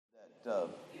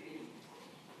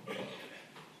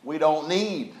We don't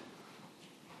need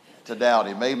to doubt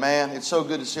Him. Amen. It's so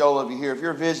good to see all of you here. If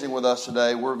you're visiting with us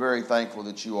today, we're very thankful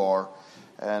that you are.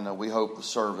 And we hope the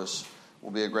service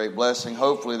will be a great blessing.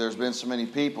 Hopefully there's been so many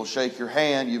people shake your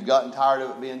hand, you've gotten tired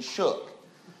of it being shook.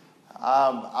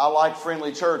 I like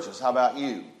friendly churches. How about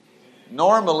you?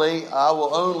 Normally, I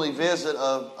will only visit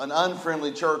an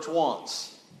unfriendly church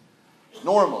once.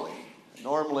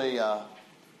 Normally,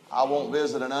 I won't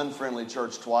visit an unfriendly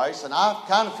church twice. And I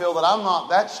kind of feel that I'm not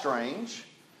that strange.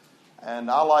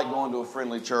 And I like going to a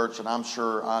friendly church, and I'm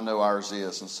sure I know ours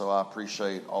is. And so I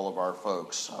appreciate all of our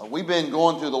folks. We've been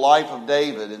going through the life of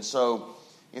David. And so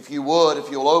if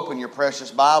you'll open your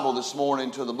precious Bible this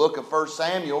morning to the book of 1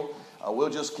 Samuel, we'll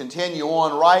just continue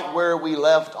on right where we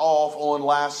left off on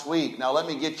last week. Now let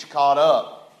me get you caught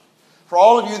up. For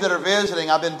all of you that are visiting,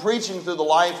 I've been preaching through the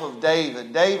life of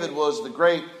David. David was the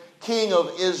great king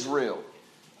of Israel.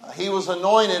 He was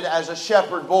anointed as a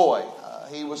shepherd boy.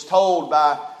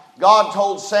 God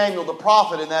told Samuel the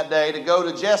prophet in that day to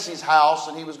go to Jesse's house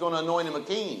and he was going to anoint him a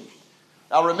king.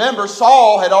 Now remember,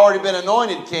 Saul had already been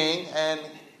anointed king and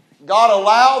God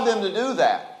allowed them to do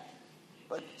that.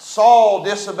 But Saul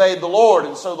disobeyed the Lord,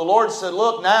 and so the Lord said,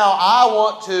 look, now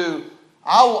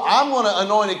I'm going to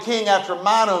anoint a king after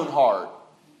mine own heart.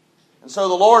 And so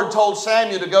the Lord told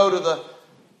Samuel to go to the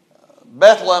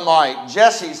Bethlehemite,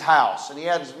 Jesse's house, and he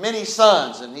had many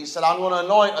sons, and he said, I'm going to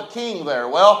anoint a king there.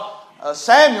 Well,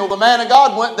 Samuel, the man of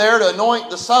God, went there to anoint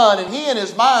the son, and he in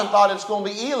his mind thought it's going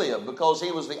to be Eliab because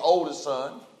he was the oldest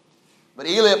son. But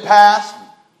Eliab passed,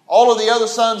 all of the other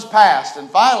sons passed, and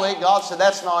finally God said,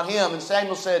 that's not him. And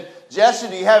Samuel said, Jesse,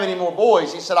 do you have any more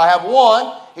boys? He said, I have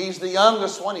one. He's the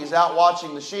youngest one. He's out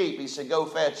watching the sheep. He said, go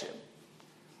fetch him.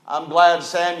 I'm glad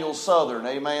Samuel's Southern,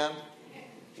 amen?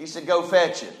 He said, go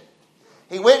fetch him.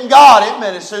 He went and got him,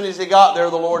 and as soon as he got there,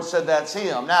 the Lord said, that's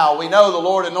him. Now, we know the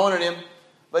Lord anointed him,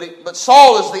 but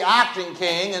Saul is the acting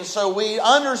king, and so we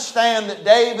understand that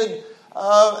David,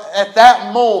 at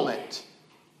that moment,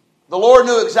 the Lord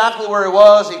knew exactly where he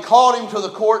was. He called him to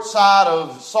the court side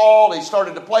of Saul. He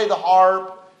started to play the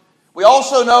harp. We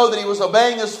also know that he was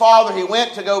obeying his father. He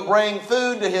went to go bring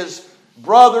food to his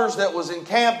brothers that was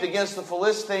encamped against the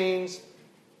Philistines.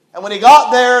 And when he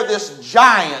got there, this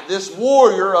giant, this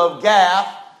warrior of Gath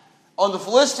on the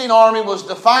Philistine army was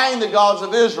defying the gods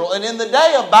of Israel. And in the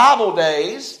day of Bible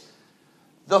days,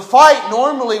 the fight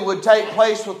normally would take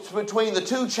place between the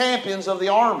two champions of the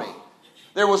army.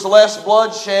 There was less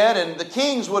bloodshed, and the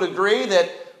kings would agree that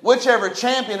whichever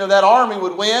champion of that army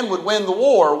would win the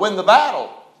war, win the battle.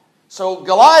 So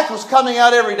Goliath was coming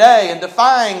out every day and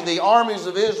defying the armies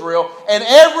of Israel, and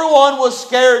everyone was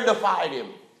scared to fight him.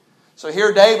 So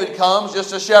here David comes,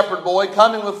 just a shepherd boy,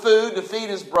 coming with food to feed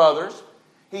his brothers.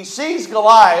 He sees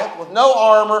Goliath with no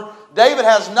armor. David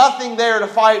has nothing there to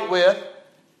fight with.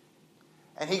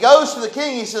 And he goes to the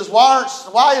king. He says,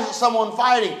 why isn't someone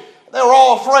fighting? They were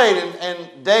all afraid.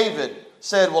 And David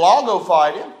said, well, I'll go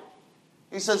fight him.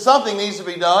 He said, something needs to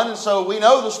be done. And so we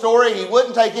know the story. He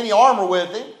wouldn't take any armor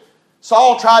with him.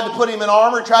 Saul tried to put him in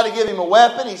armor, tried to give him a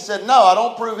weapon. He said, no, I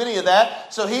don't prove any of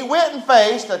that. So he went and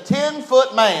faced a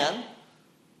 10-foot man,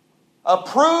 a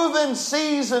proven,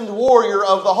 seasoned warrior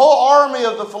of the whole army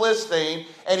of the Philistine,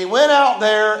 and he went out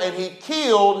there and he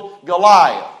killed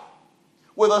Goliath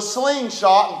with a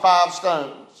slingshot and 5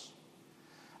 stones.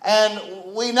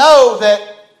 And we know that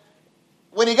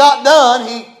when he got done,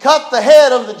 he cut the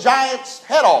head of the giant's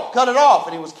head off, cut it off,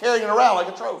 and he was carrying it around like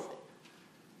a trophy.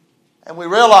 And we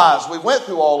realized we went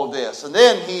through all of this. And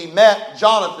then he met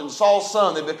Jonathan, Saul's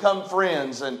son. They become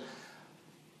friends. And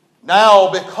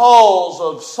now, because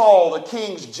of Saul, the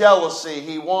king's jealousy,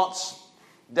 he wants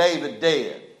David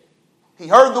dead. He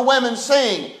heard the women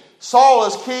sing. Saul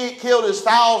has killed his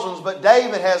thousands, but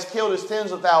David has killed his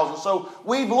tens of thousands. So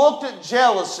we've looked at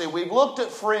jealousy. We've looked at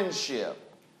friendship.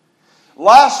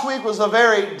 Last week was a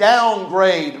very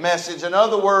downgrade message. In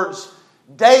other words,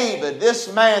 David,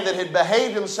 this man that had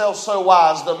behaved himself so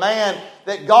wise, the man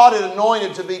that God had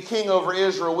anointed to be king over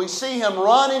Israel, we see him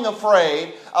running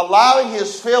afraid, allowing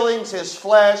his feelings, his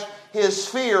flesh, his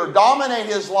fear dominate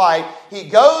his life. He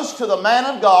goes to the man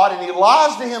of God and he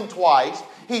lies to him twice.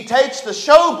 He takes the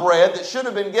showbread that should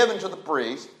have been given to the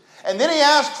priest, and then he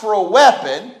asks for a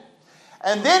weapon,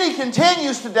 and then he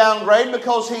continues to downgrade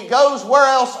because he goes where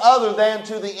else other than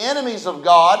to the enemies of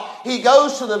God. He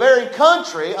goes to the very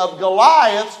country of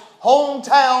Goliath's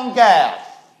hometown, Gath.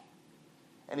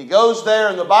 And he goes there,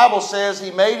 and the Bible says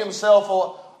he made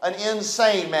himself an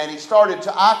insane man. He started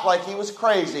to act like he was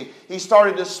crazy. He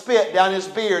started to spit down his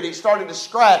beard. He started to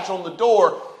scratch on the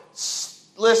door,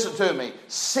 listen to me,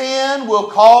 sin will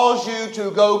cause you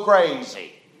to go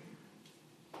crazy.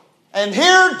 And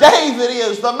here David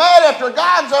is, the man after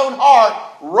God's own heart,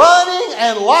 running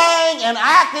and lying and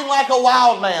acting like a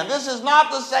wild man. This is not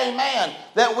the same man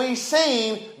that we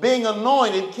seen being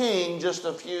anointed king just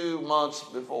a few months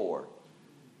before.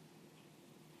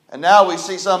 And now we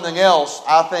see something else,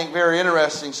 I think, very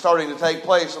interesting starting to take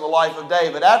place in the life of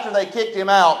David. After they kicked him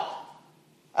out,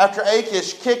 after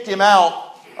Achish kicked him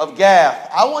out of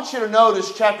Gath, I want you to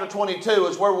notice chapter 22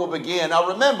 is where we'll begin. Now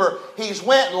remember, he's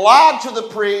went and lied to the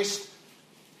priest.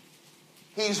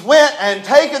 He's went and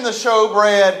taken the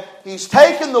showbread. He's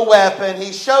taken the weapon.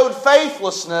 He showed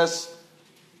faithlessness.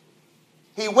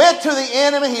 He went to the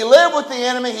enemy. He lived with the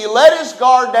enemy. He let his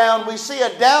guard down. We see a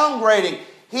downgrading.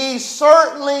 He's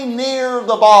certainly near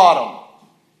the bottom.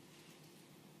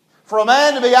 For a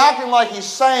man to be acting like he's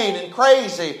sane and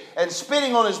crazy and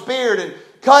spitting on his beard and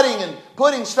cutting and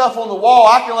putting stuff on the wall,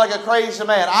 acting like a crazy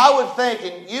man, I would think,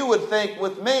 and you would think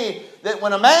with me, that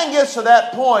when a man gets to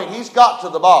that point, he's got to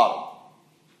the bottom.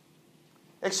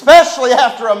 Especially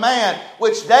after a man,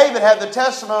 which David had the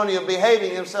testimony of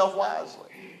behaving himself wisely.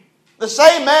 The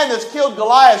same man that's killed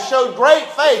Goliath showed great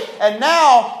faith, and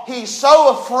now he's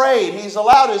so afraid. He's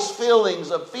allowed his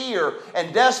feelings of fear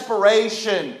and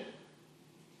desperation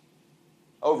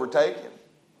overtake him.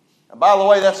 And by the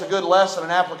way, that's a good lesson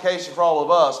and application for all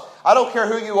of us. I don't care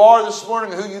who you are this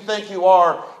morning or who you think you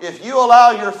are. If you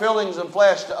allow your feelings and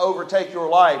flesh to overtake your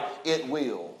life, it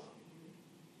will.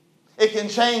 It can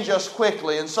change us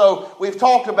quickly. And so we've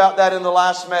talked about that in the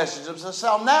last message.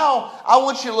 So now I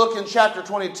want you to look in chapter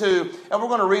 22, and we're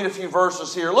going to read a few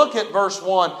verses here. Look at verse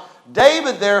 1.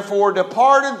 David therefore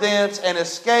departed thence and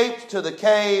escaped to the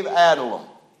cave Adullam.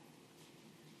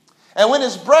 And when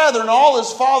his brethren, all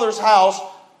his father's house,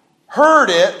 heard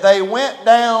it, they went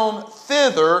down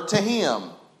thither to him.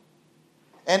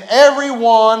 And every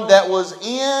one that was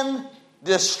in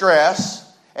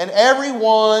distress, and every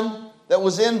one that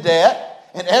was in debt,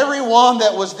 and every one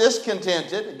that was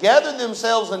discontented, gathered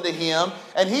themselves unto him,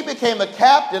 and he became a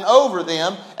captain over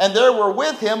them, and there were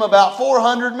with him about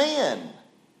 400 men.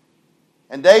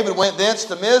 And David went thence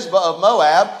to Mizpah of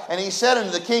Moab, and he said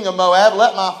unto the king of Moab,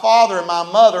 Let my father and my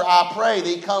mother, I pray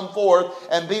thee, come forth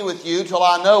and be with you, till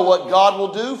I know what God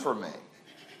will do for me.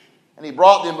 And he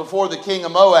brought them before the king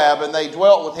of Moab, and they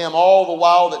dwelt with him all the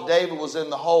while that David was in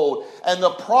the hold. And the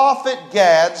prophet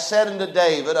Gad said unto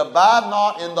David, Abide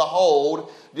not in the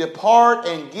hold, depart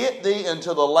and get thee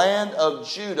into the land of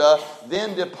Judah.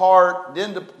 Then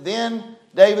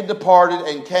David departed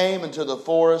and came into the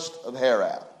forest of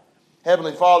Herath.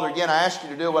 Heavenly Father, again, I ask you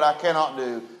to do what I cannot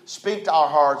do. Speak to our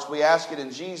hearts. We ask it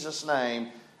in Jesus' name.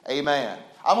 Amen.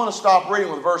 I'm going to stop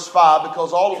reading with verse 5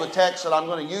 because all of the text that I'm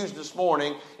going to use this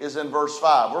morning is in verse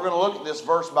 5. We're going to look at this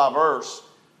verse by verse.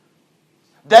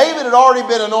 David had already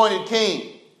been anointed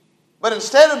king, but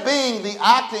instead of being the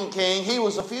acting king, he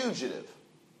was a fugitive.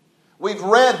 We've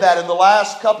read that in the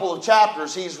last couple of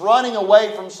chapters. He's running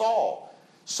away from Saul.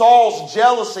 Saul's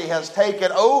jealousy has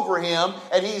taken over him,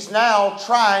 and he's now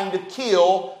trying to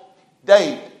kill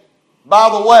David. By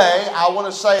the way, I want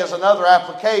to say as another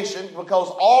application, because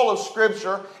all of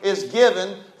Scripture is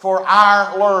given for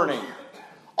our learning.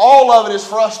 All of it is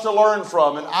for us to learn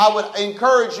from. And I would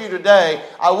encourage you today,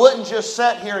 I wouldn't just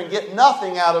sit here and get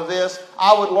nothing out of this.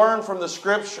 I would learn from the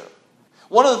Scripture.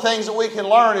 One of the things that we can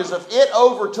learn is if it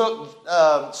overtook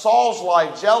Saul's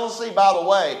life, jealousy, by the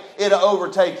way, it'll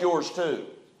overtake yours too.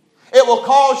 It will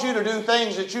cause you to do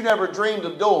things that you never dreamed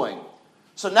of doing.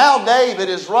 So now David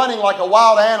is running like a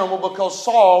wild animal because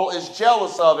Saul is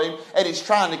jealous of him and he's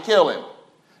trying to kill him.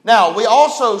 Now, we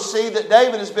also see that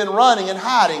David has been running and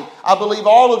hiding. I believe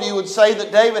all of you would say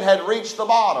that David had reached the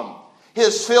bottom.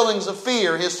 His feelings of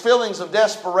fear, his feelings of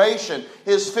desperation,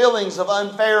 his feelings of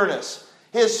unfairness,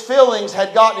 his feelings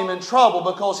had gotten him in trouble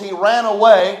because he ran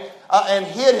away and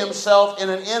hid himself in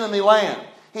an enemy land.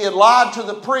 He had lied to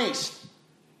the priest.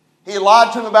 He had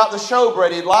lied to him about the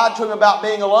showbread. He had lied to him about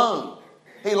being alone.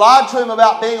 He lied to him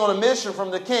about being on a mission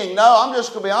from the king. No, I'm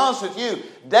just going to be honest with you.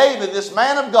 David, this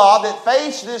man of God that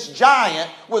faced this giant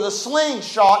with a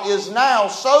slingshot, is now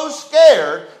so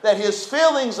scared that his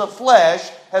feelings of flesh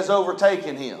has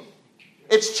overtaken him.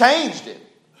 It's changed him.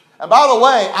 And by the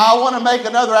way, I want to make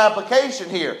another application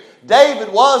here.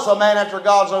 David was a man after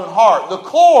God's own heart. The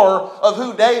core of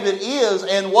who David is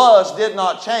and was did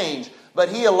not change, but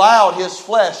he allowed his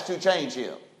flesh to change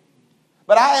him.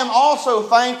 But I am also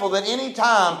thankful that any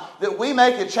time that we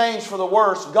make a change for the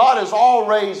worse, God is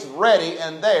always ready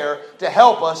and there to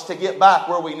help us to get back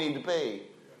where we need to be.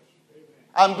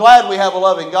 I'm glad we have a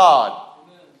loving God.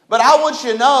 But I want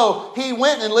you to know, he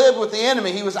went and lived with the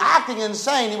enemy. He was acting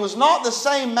insane. He was not the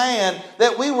same man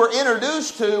that we were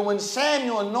introduced to when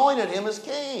Samuel anointed him as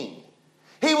king.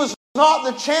 He was not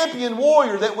the champion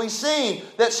warrior that we seen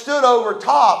that stood over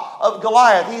top of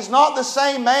Goliath. He's not the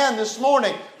same man this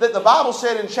morning that the Bible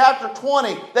said in chapter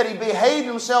 20 that he behaved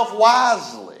himself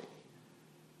wisely.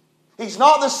 He's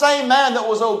not the same man that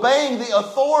was obeying the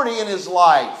authority in his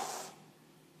life.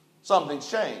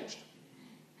 Something's changed.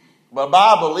 But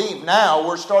I believe now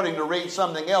we're starting to read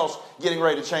something else getting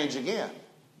ready to change again.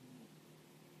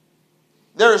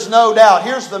 There is no doubt.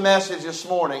 Here's the message this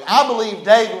morning. I believe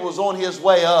David was on his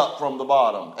way up from the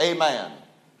bottom. Amen.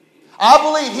 I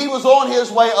believe he was on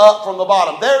his way up from the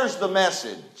bottom. There's the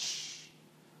message.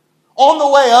 On the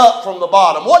way up from the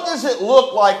bottom. What does it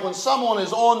look like when someone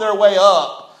is on their way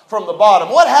up from the bottom?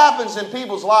 What happens in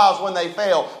people's lives when they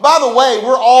fail? By the way,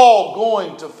 we're all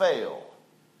going to fail.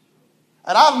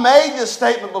 And I've made this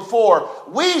statement before.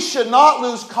 We should not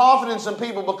lose confidence in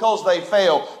people because they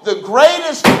fail. The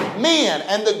greatest men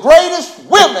and the greatest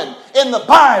women in the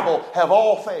Bible have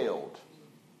all failed.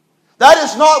 That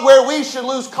is not where we should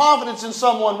lose confidence in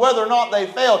someone, whether or not they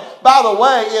failed. By the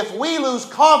way, if we lose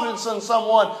confidence in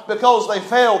someone because they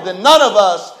failed, then none of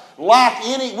us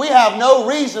we have no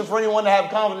reason for anyone to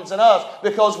have confidence in us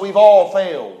because we've all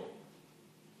failed.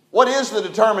 What is the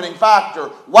determining factor?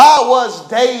 Why was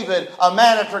David a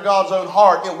man after God's own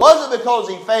heart? It wasn't because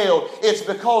he failed. It's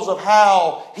because of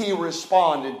how he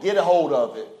responded. Get a hold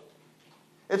of it.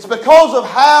 It's because of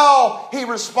how he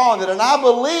responded. And I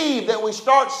believe that we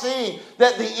start seeing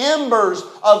that the embers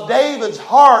of David's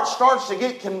heart starts to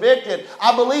get convicted.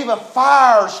 I believe a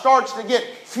fire starts to get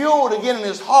fueled again in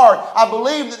his heart. I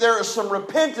believe that there is some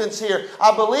repentance here.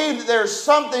 I believe that there's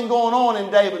something going on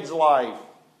in David's life.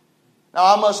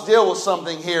 Now, I must deal with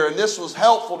something here, and this was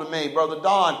helpful to me. Brother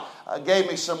Don gave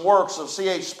me some works of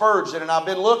C.H. Spurgeon, and I've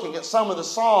been looking at some of the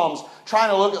Psalms, trying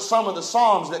to look at some of the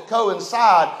Psalms that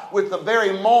coincide with the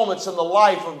very moments in the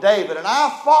life of David. And I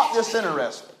thought this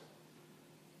interesting.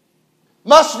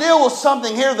 Must deal with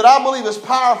something here that I believe is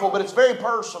powerful, but it's very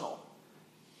personal.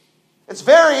 It's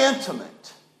very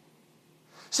intimate.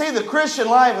 See, the Christian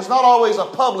life is not always a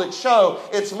public show.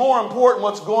 It's more important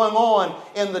what's going on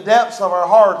in the depths of our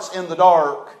hearts in the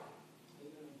dark.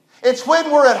 It's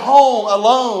when we're at home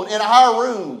alone in our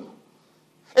room.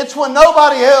 It's when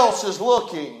nobody else is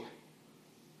looking.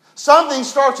 Something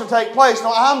starts to take place.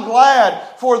 Now, I'm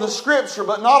glad for the Scripture,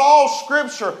 but not all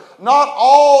Scripture, not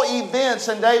all events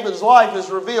in David's life is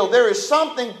revealed. There is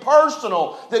something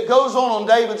personal that goes on in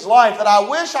David's life that I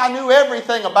wish I knew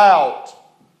everything about.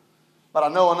 But I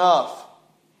know enough.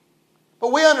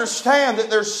 But we understand that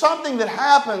there's something that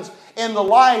happens in the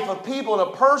life of people in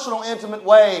a personal, intimate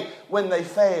way when they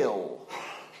fail.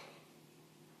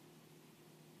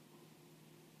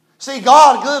 See,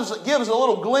 God gives a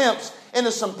little glimpse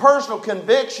into some personal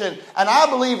conviction and I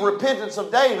believe repentance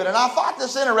of David. And I thought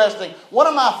this interesting. One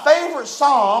of my favorite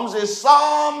Psalms is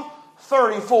Psalm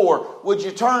 34. Would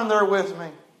you turn there with me?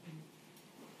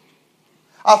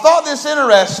 I thought this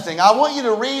interesting. I want you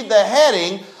to read the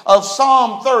heading of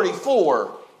Psalm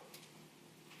 34.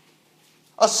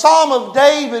 A psalm of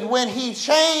David when he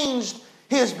changed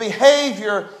his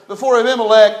behavior before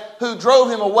Abimelech, who drove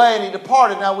him away and he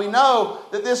departed. Now we know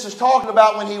that this is talking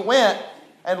about when he went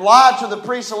and lied to the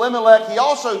priest Elimelech. He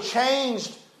also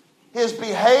changed his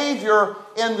behavior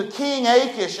in the king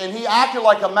Achish, and he acted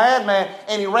like a madman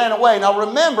and he ran away. Now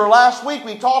remember, last week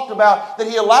we talked about that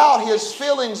he allowed his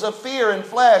feelings of fear and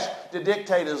flesh to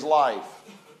dictate his life.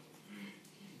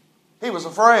 He was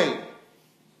afraid.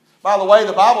 By the way,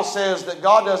 the Bible says that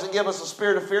God doesn't give us a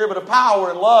spirit of fear, but a power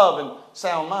and love and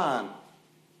sound mind.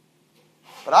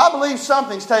 But I believe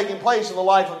something's taking place in the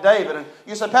life of David. And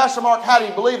you say, Pastor Mark, how do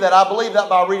you believe that? I believe that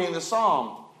by reading the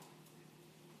Psalm.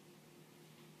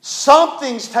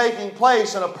 Something's taking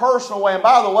place in a personal way. And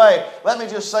by the way, let me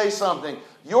just say something.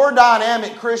 Your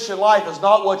dynamic Christian life is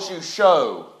not what you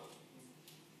show.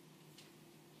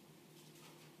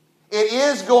 It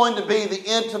is going to be the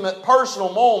intimate,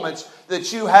 personal moments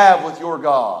that you have with your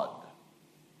God.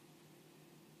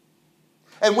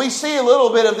 And we see a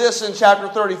little bit of this in chapter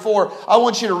 34. I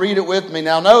want you to read it with me.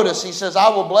 Now notice, he says, I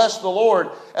will bless the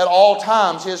Lord at all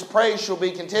times. His praise shall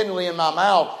be continually in my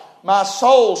mouth. My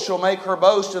soul shall make her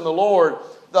boast in the Lord.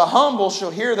 The humble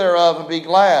shall hear thereof and be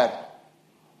glad.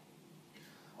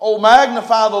 Oh,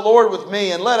 magnify the Lord with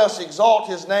me and let us exalt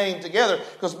His name together.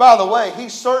 Because by the way, He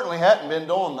certainly hadn't been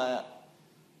doing that.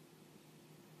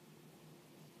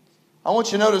 I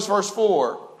want you to notice verse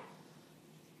 4.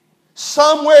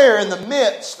 somewhere in the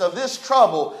midst of this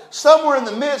trouble, somewhere in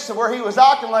the midst of where he was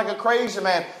acting like a crazy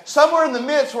man, somewhere in the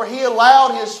midst where he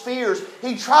allowed his fears,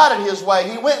 he tried it his way.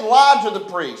 He went and lied to the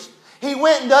priest. He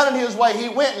went and done it his way. He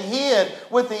went and hid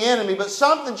with the enemy. But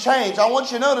something changed. I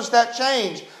want you to notice that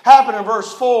change happened in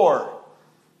verse 4.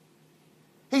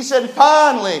 He said,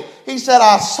 finally, he said,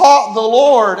 I sought the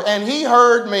Lord, and he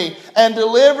heard me and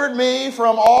delivered me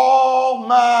from all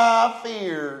my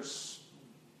fears.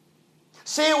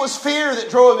 See, it was fear that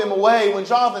drove him away when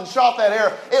Jonathan shot that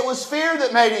arrow. It was fear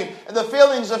that made him, the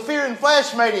feelings of fear and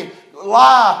flesh made him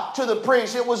lie to the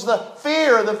priest. It was the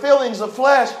fear, the feelings of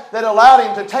flesh that allowed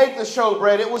him to take the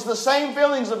showbread. It was the same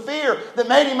feelings of fear that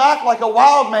made him act like a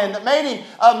wild man, that made him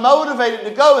motivated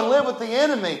to go and live with the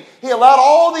enemy. He allowed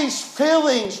all these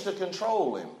feelings to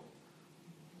control him.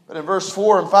 But in verse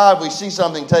 4 and 5, we see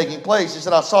something taking place. He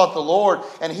said, I sought the Lord,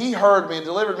 and he heard me and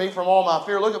delivered me from all my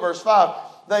fear. Look at verse 5.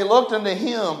 They looked unto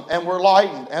him and were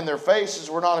lightened, and their faces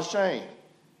were not ashamed.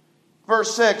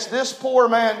 Verse 6, this poor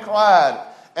man cried,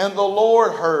 and the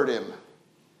Lord heard him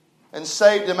and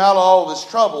saved him out of all of his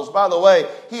troubles. By the way,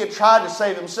 he had tried to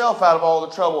save himself out of all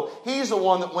the trouble. He's the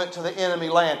one that went to the enemy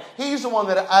land. He's the one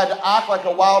that had to act like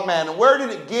a wild man. And where did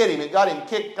it get him? It got him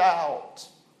kicked out.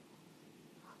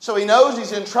 So he knows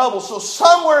he's in trouble. So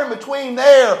somewhere in between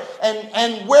there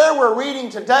and where we're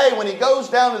reading today, when he goes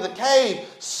down to the cave,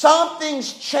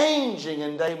 something's changing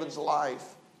in David's life.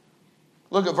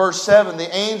 Look at verse 7.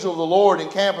 The angel of the Lord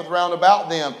encampeth round about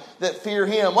them that fear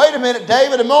him. Wait a minute,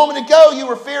 David, a moment ago you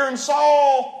were fearing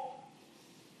Saul.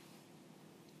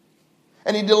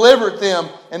 And he delivered them.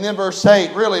 And then verse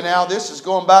 8, really now this is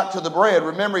going back to the bread.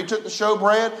 Remember he took the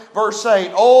showbread? Verse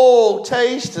 8, oh,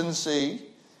 taste and see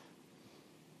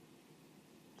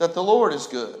that the Lord is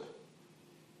good.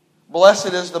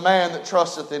 Blessed is the man that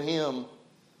trusteth in him.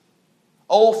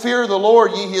 Oh, fear the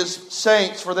Lord, ye his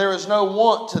saints, for there is no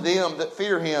want to them that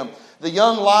fear him. The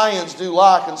young lions do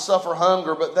lack and suffer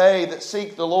hunger, but they that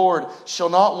seek the Lord shall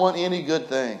not want any good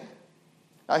thing.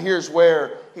 Now here's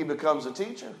where he becomes a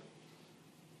teacher.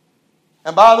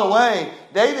 And by the way,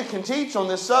 David can teach on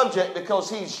this subject because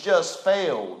he's just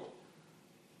failed.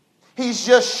 He's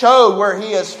just showed where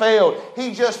he has failed.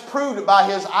 He just proved it by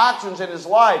his actions in his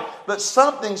life. But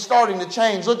something's starting to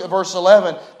change. Look at verse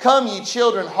 11. Come ye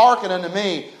children, hearken unto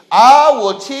me. I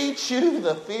will teach you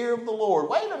the fear of the Lord.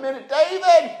 Wait a minute,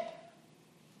 David.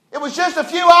 It was just a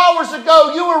few hours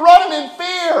ago you were running in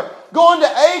fear. Going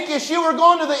to Achish. You were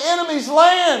going to the enemy's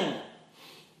land.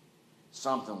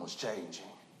 Something was changing.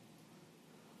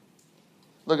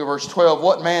 Look at verse 12.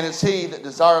 What man is he that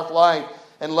desireth life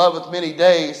and loveth many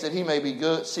days, that he may be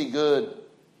good, see good?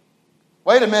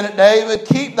 Wait a minute, David.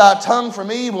 Keep thy tongue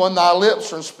from evil and thy lips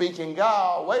from speaking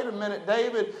guile. Wait a minute,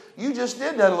 David. You just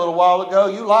did that a little while ago.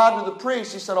 You lied to the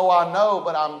priest. He said, oh, I know,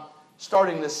 but I'm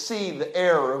starting to see the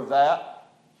error of that.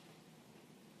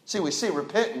 See, we see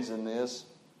repentance in this.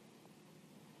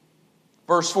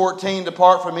 Verse 14,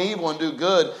 depart from evil and do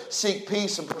good. Seek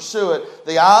peace and pursue it.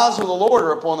 The eyes of the Lord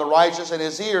are upon the righteous, and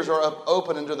his ears are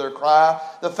open unto their cry.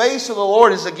 The face of the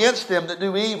Lord is against them that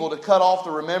do evil, to cut off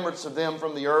the remembrance of them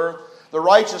from the earth. The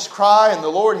righteous cry, and the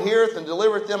Lord heareth and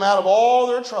delivereth them out of all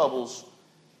their troubles.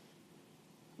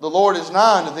 The Lord is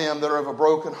nigh unto them that are of a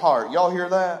broken heart. Y'all hear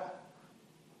that?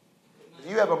 If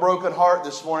you have a broken heart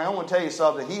this morning, I want to tell you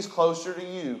something. He's closer to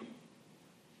you.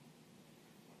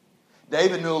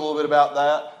 David knew a little bit about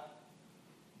that.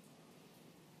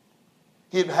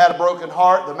 He had had a broken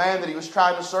heart. The man that he was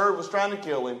trying to serve was trying to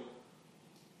kill him.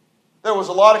 There was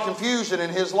a lot of confusion in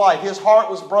his life. His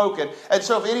heart was broken. And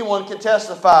so if anyone can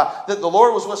testify that the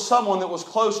Lord was with someone that was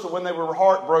close to when they were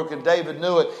heartbroken, David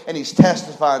knew it, and he's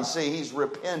testifying. See, he's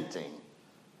repenting.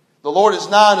 The Lord is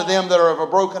nigh unto them that are of a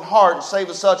broken heart, and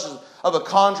saveth such as of a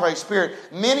contrite spirit.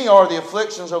 Many are the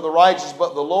afflictions of the righteous,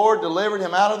 but the Lord delivered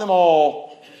him out of them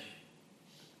all.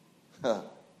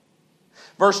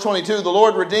 Verse 22, the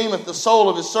Lord redeemeth the soul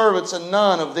of his servants, and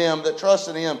none of them that trust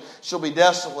in him shall be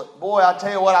desolate. Boy, I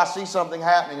tell you what, I see something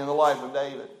happening in the life of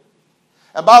David.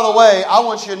 And by the way, I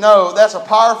want you to know that's a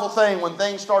powerful thing when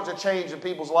things start to change in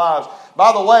people's lives.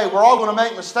 By the way, we're all going to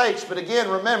make mistakes, but again,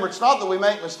 remember, it's not that we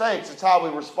make mistakes, it's how we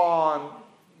respond.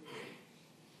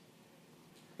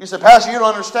 You say, Pastor, you don't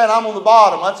understand, I'm on the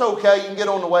bottom. That's okay, you can get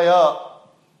on the way up.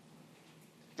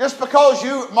 Just because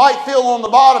you might feel on the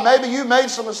bottom, maybe you made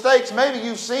some mistakes, maybe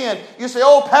you've sinned. You say,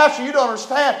 oh, Pastor, you don't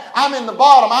understand. I'm in the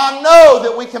bottom. I know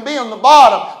that we can be on the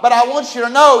bottom, but I want you to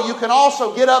know you can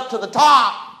also get up to the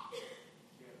top.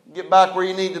 Get back where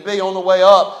you need to be on the way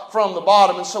up from the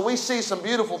bottom. And so we see some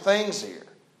beautiful things here.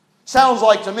 Sounds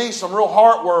like to me some real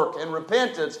heart work and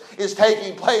repentance is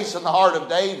taking place in the heart of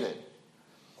David.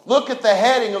 Look at the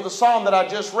heading of the psalm that I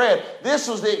just read. This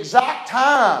was the exact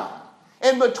time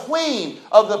in between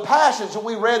of the passage that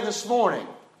we read this morning.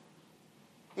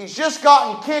 He's just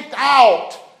gotten kicked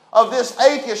out of this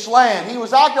Achish land. He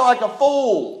was acting like a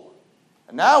fool.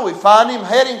 And now we find him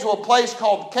heading to a place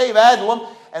called Cave Adullam,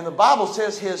 and the Bible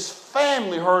says his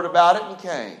family heard about it and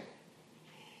came.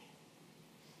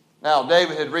 Now,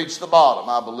 David had reached the bottom,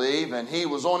 I believe, and he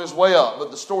was on his way up,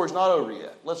 but the story's not over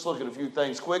yet. Let's look at a few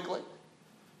things quickly.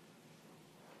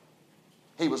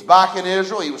 He was back in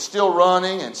Israel. He was still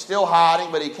running and still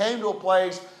hiding, but he came to a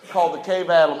place called the Cave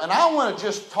Adullam. And I want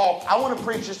to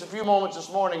preach just a few moments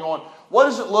this morning on what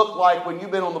does it look like when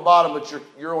you've been on the bottom, but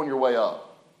you're on your way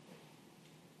up.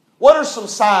 What are some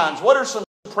signs? What are some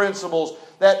principles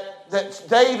that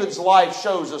David's life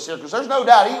shows us here? Because there's no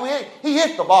doubt he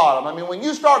hit the bottom. I mean, when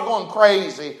you start going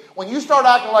crazy, when you start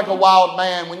acting like a wild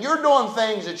man, when you're doing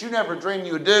things that you never dreamed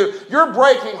you would do, you're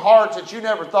breaking hearts that you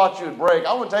never thought you would break.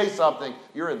 I want to tell you something,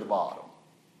 you're in the bottom.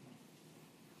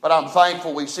 But I'm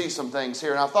thankful we see some things here.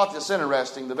 And I thought this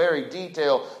interesting, the very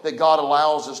detail that God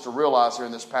allows us to realize here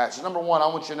in this passage. Number one, I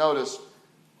want you to notice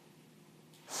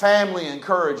family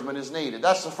encouragement is needed.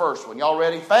 That's the first one. Y'all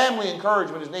ready? Family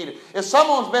encouragement is needed. If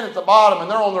someone's been at the bottom and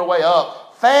they're on their way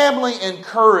up, family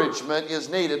encouragement is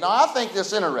needed. Now, I think this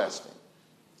is interesting.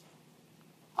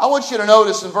 I want you to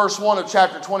notice in verse 1 of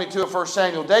chapter 22 of 1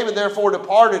 Samuel, David therefore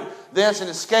departed thence and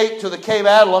escaped to the Cave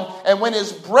Adullam, and when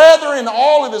his brethren and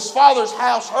all of his father's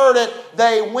house heard it,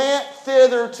 they went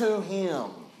thither to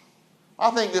him.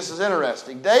 I think this is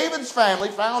interesting. David's family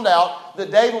found out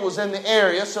that David was in the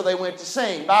area, so they went to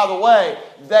see him. By the way,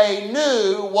 they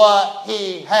knew what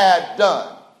he had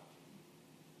done.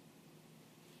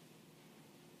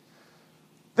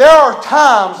 There are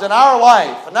times in our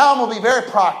life, and now I'm going to be very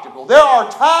practical. There are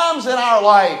times in our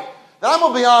life that I'm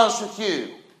going to be honest with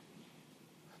you.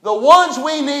 The ones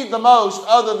we need the most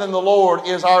other than the Lord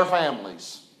is our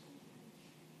families.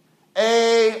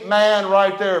 Amen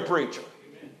right there, preacher.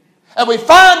 And we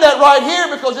find that right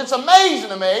here because it's amazing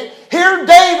to me. Here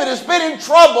David has been in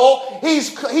trouble.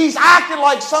 He's acting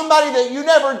like somebody that you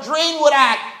never dreamed would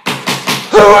act.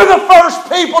 Who are the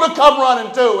first people to come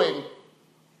running to him?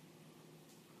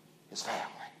 His family.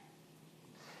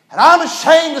 And I'm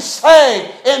ashamed to say,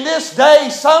 in this day,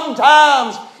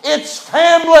 sometimes it's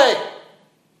family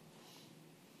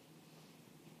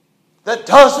that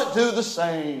doesn't do the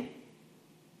same.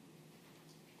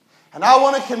 And I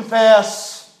want to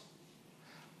confess,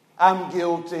 I'm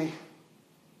guilty.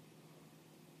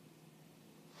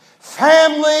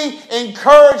 Family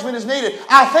encouragement is needed.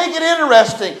 I think it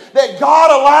interesting that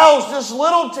God allows this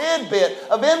little tidbit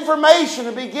of information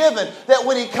to be given, that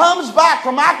when he comes back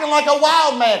from acting like a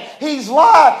wild man, he's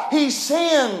lied, he's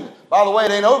sinned. By the way,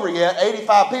 it ain't over yet.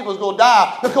 85 people is going to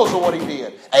die because of what he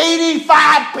did.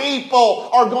 85 people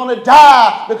are going to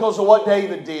die because of what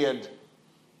David did.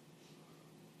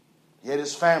 Yet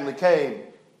his family came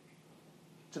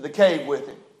to the cave with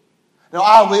him. Now,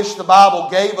 I wish the Bible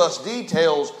gave us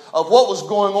details of what was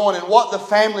going on and what the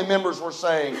family members were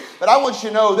saying. But I want you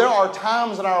to know there are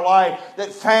times in our life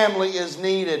that family is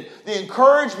needed. The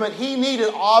encouragement he needed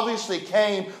obviously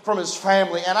came from his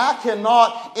family. And I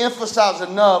cannot emphasize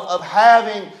enough of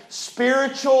having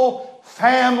spiritual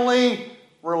family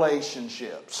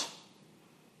relationships.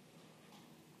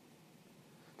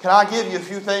 Can I give you a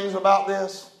few things about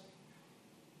this?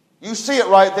 You see it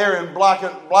right there in black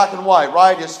and white,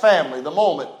 right? His family, the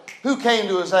moment. Who came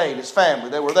to his aid? His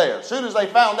family. They were there. As soon as they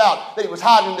found out that he was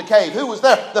hiding in the cave, who was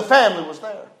there? The family was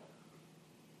there.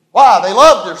 Why? They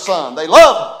loved their son. They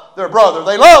loved their brother.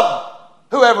 They loved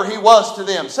whoever he was to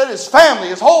them. Said his family,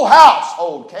 his whole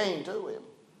household came to him.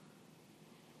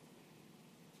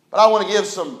 But I want to give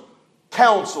some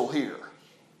counsel here.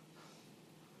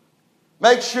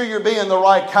 Make sure you're being the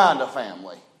right kind of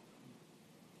family.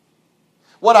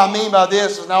 What I mean by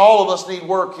this is now all of us need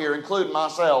work here, including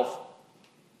myself,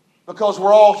 because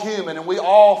we're all human and we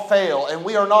all fail and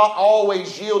we are not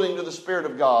always yielding to the Spirit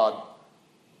of God.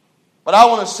 But I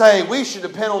want to say we should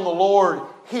depend on the Lord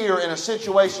here in a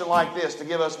situation like this to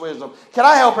give us wisdom. Can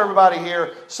I help everybody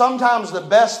here? Sometimes the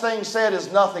best thing said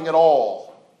is nothing at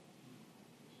all.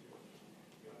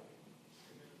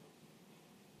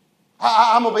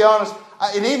 I'm going to be honest,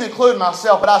 and even including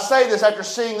myself, but I say this after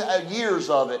seeing years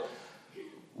of it.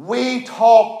 We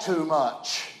talk too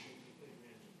much.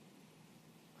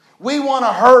 We want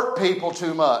to hurt people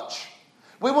too much.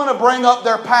 We want to bring up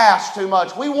their past too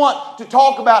much. We want to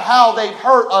talk about how they've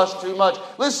hurt us too much.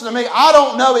 Listen to me, I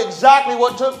don't know exactly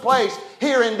what took place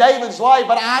here in David's life,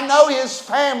 but I know his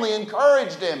family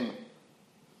encouraged him.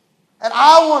 And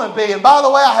I want to be, and by the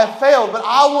way, I have failed, but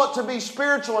I want to be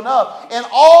spiritual enough in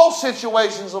all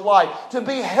situations of life to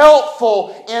be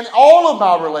helpful in all of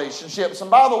my relationships. And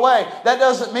by the way, that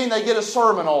doesn't mean they get a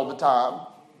sermon all the time.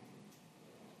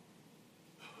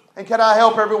 And can I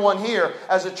help everyone here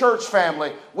as a church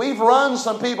family? We've run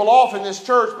some people off in this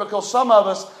church because some of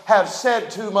us have said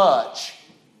too much.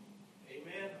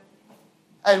 Amen.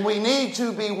 And we need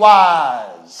to be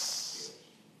wise.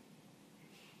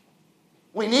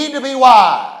 We need to be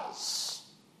wise.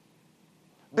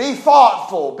 Be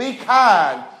thoughtful. Be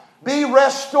kind. Be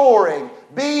restoring.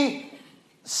 Be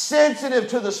sensitive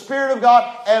to the Spirit of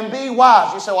God and be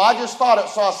wise. You say, well, I just thought it,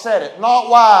 so I said it. Not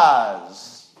wise.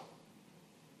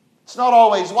 It's not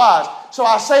always wise. So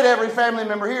I say to every family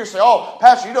member here, say, oh,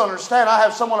 Pastor, you don't understand. I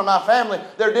have someone in my family,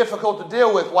 they're difficult to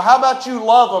deal with. Well, how about you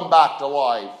love them back to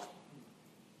life?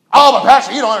 Oh, but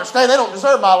Pastor, you don't understand. They don't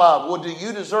deserve my love. Well, do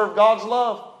you deserve God's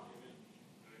love?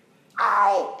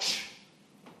 Ouch!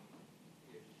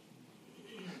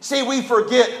 See, we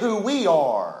forget who we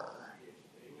are.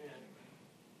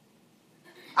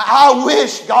 I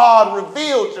wish God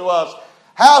revealed to us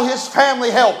how His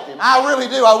family helped Him. I really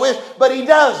do. I wish. But He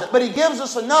doesn't. But He gives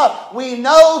us enough. We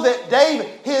know that David,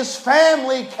 his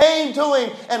family came to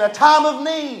him in a time of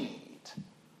need.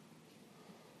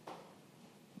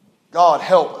 God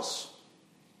help us.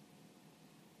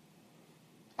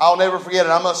 I'll never forget it.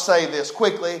 I must say this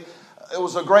quickly. It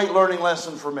was a great learning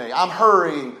lesson for me. I'm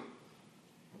hurrying.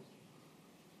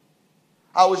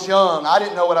 I was young. I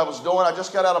didn't know what I was doing. I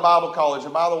just got out of Bible college.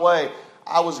 And by the way,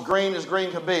 I was green as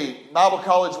green could be. Bible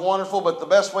college is wonderful, but the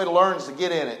best way to learn is to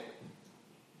get in it.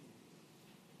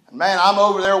 And man, I'm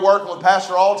over there working with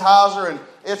Pastor Altizer, and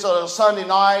it's a Sunday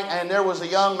night, and there was a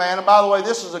young man. And by the way,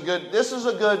 this is a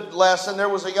good lesson. There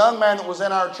was a young man that was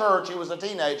in our church. He was a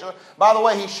teenager. By the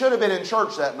way, he should have been in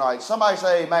church that night. Somebody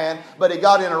say amen, but he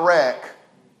got in a wreck.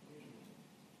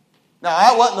 Now,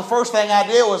 that wasn't the first thing I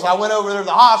did was I went over there to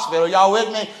the hospital. Y'all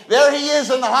with me? There he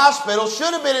is in the hospital.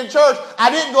 Should have been in church.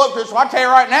 I didn't go up to this. Well, I tell you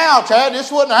right now, Chad,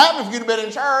 this wouldn't have happened if you'd have been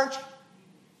in church.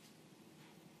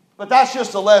 But that's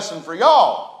just a lesson for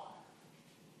y'all.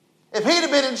 If he'd have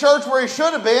been in church where he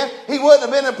should have been, he wouldn't have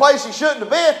been in a place he shouldn't have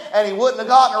been, and he wouldn't have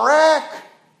gotten a wreck.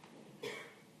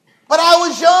 But I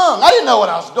was young. I didn't know what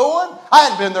I was doing. I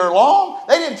hadn't been there long.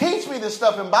 They didn't teach me this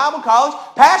stuff in Bible college.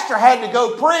 Pastor had to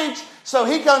go preach. So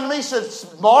he came to me and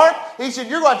said, Mark, he said,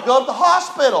 you're going to go up to the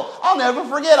hospital. I'll never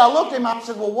forget. I looked at him and I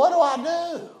said, well, what do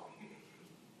I do?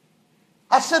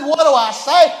 I said, what do I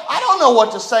say? I don't know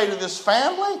what to say to this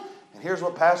family. And here's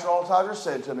what Pastor Altizer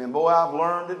said to me. And boy, I've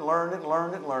learned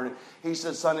it. He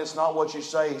said, son, it's not what you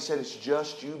say. He said, it's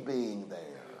just you being there.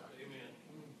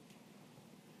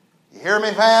 You hear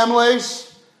me,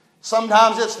 families?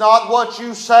 Sometimes it's not what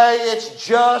you say, it's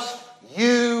just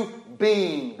you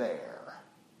being there.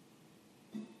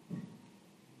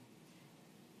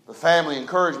 The family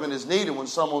encouragement is needed when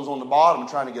someone's on the bottom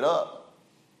trying to get up.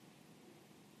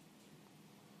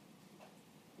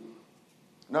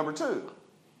 Number 2,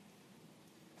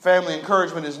 family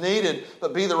encouragement is needed,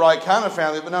 but be the right kind of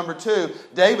family. But number 2,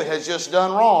 David has just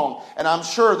done wrong, and I'm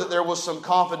sure that there was some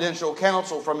confidential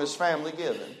counsel from his family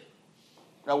given.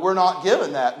 Now, we're not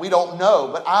given that. We don't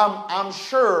know. But I'm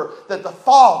sure that the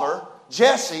father,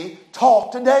 Jesse,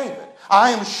 talked to David. I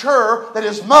am sure that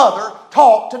his mother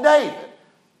talked to David.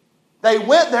 They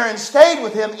went there and stayed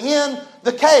with him in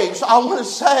the cave. So I want to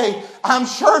say, I'm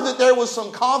sure that there was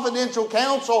some confidential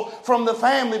counsel from the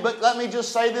family. But let me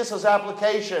just say this as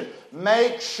application.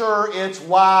 Make sure it's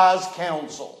wise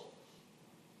counsel.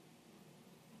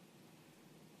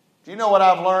 Do you know what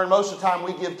I've learned? Most of the time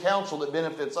we give counsel that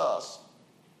benefits us.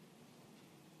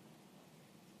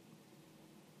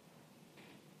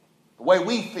 The way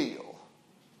we feel.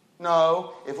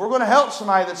 No, if we're going to help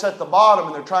somebody that's at the bottom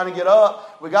and they're trying to get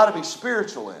up, we've got to be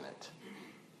spiritual in it.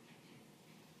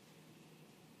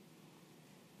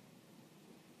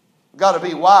 We've got to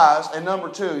be wise. And number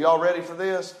 2, y'all ready for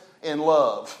this? In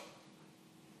love.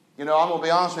 You know, I'm going to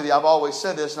be honest with you. I've always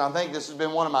said this, and I think this has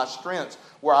been one of my strengths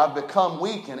where I've become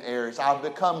weak in areas. I've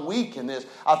become weak in this.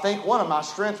 I think one of my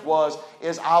strengths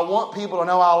is I want people to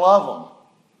know I love them.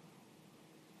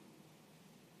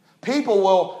 People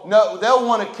will know, they'll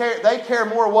want to care, they care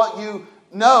more what you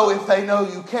know if they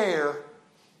know you care.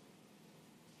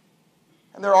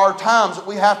 And there are times that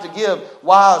we have to give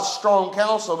wise, strong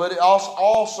counsel, but it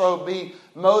also be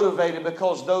motivated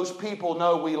because those people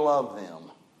know we love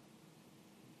them.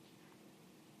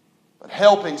 But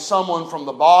helping someone from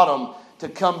the bottom to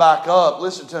come back up,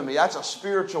 listen to me, that's a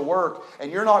spiritual work,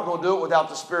 and you're not going to do it without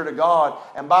the Spirit of God.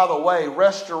 And by the way,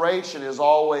 restoration is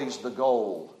always the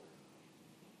goal.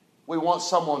 We want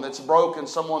someone that's broken,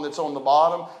 someone that's on the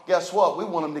bottom. Guess what? We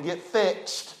want them to get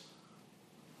fixed.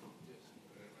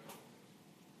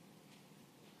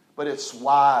 But it's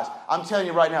wise. I'm telling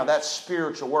you right now, that's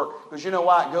spiritual work. Because you know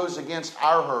why? It goes against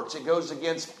our hurts. It goes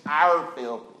against our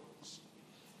feelings.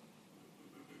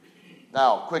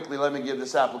 Now, quickly, let me give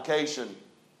this application.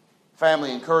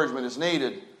 Family encouragement is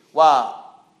needed. Why?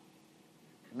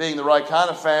 Being the right kind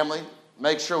of family,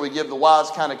 make sure we give the wise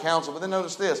kind of counsel. But then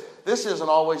notice this. This isn't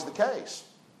always the case.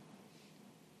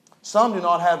 Some do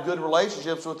not have good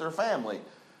relationships with their family.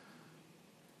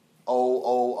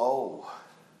 Oh.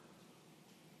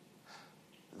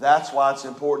 That's why it's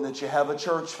important that you have a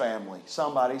church family.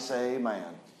 Somebody say amen.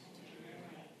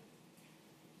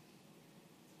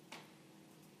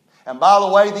 And by the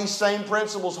way, these same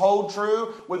principles hold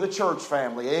true with the church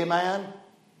family. Amen.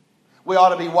 We ought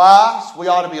to be wise. We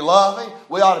ought to be loving.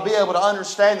 We ought to be able to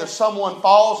understand that someone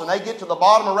falls and they get to the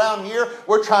bottom around here.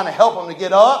 We're trying to help them to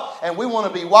get up. And we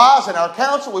want to be wise in our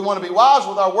counsel. We want to be wise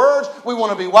with our words. We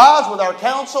want to be wise with our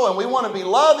counsel. And we want to be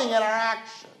loving in our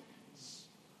actions.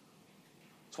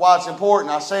 That's why it's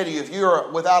important. I say to you, if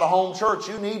you're without a home church,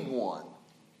 you need one.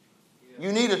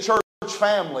 You need a church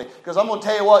family. Because I'm going to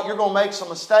tell you what, you're going to make some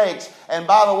mistakes. And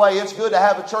by the way, it's good to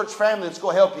have a church family that's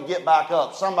going to help you get back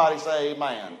up. Somebody say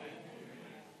amen.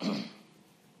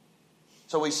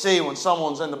 So we see when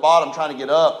someone's in the bottom trying to get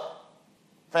up,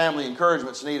 family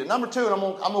encouragement's needed. Number two, and I'm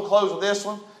going to close with this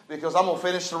one because I'm going to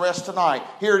finish the rest tonight.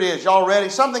 Here it is. Y'all ready?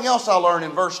 Something else I learned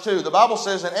in verse 2. The Bible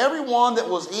says, and everyone that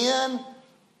was in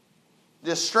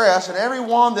distress, and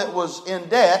everyone that was in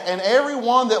debt, and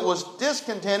everyone that was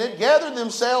discontented gathered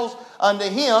themselves unto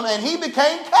him, and he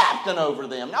became captain over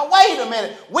them. Now wait a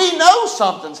minute. We know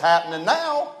something's happening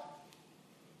now.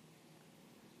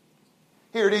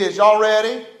 Here it is. Y'all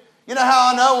ready? You know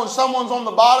how I know when someone's on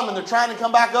the bottom and they're trying to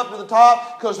come back up to the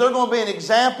top? Because they're going to be an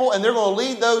example and they're going to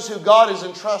lead those who God has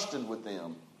entrusted with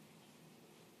them.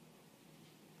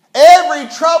 Every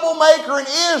troublemaker in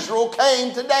Israel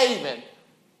came to David.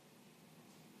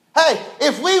 Hey,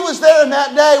 if we was there in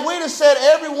that day, we'd have said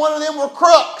every one of them were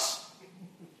crooks.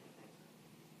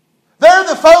 They're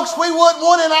the folks we wouldn't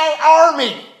want in our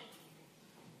army.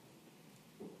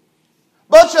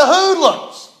 Bunch of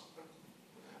hoodlums.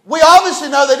 We obviously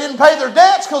know they didn't pay their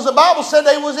debts because the Bible said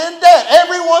they was in debt.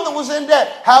 Everyone that was in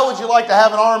debt. How would you like to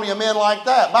have an army of men like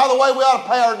that? By the way, we ought to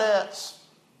pay our debts.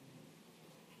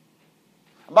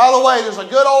 By the way, there's a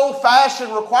good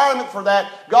old-fashioned requirement for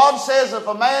that. God says if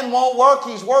a man won't work,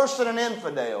 he's worse than an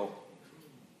infidel.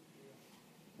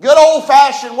 Good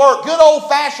old-fashioned work. Good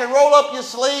old-fashioned roll up your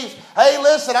sleeves. Hey,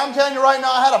 listen, I'm telling you right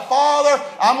now, I had a father.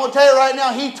 I'm going to tell you right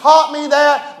now, he taught me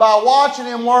that by watching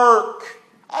him work.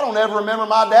 I don't ever remember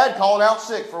my dad calling out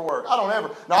sick for work. I don't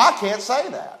ever. No, I can't say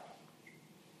that.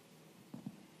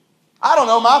 I don't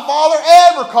know my father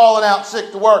ever calling out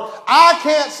sick to work. I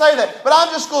can't say that. But I'm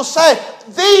just going to say,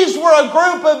 these were a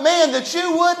group of men that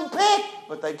you wouldn't pick,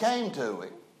 but they came to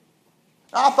him.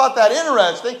 Now, I thought that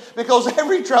interesting because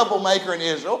every troublemaker in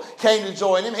Israel came to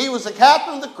join him. He was the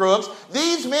captain of the crooks.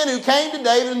 These men who came to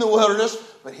David in the wilderness,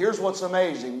 but here's what's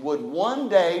amazing, would one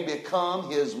day become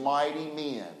his mighty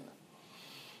men.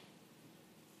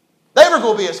 They were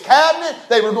going to be his cabinet.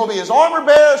 They were going to be his armor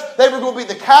bearers. They were going to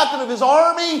be the captain of his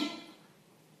army.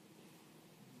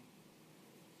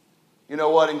 You know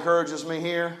what encourages me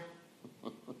here?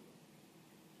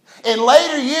 In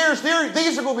later years,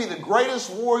 these are going to be the greatest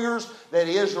warriors that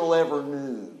Israel ever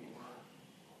knew.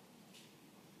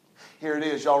 Here it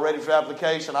is. Y'all ready for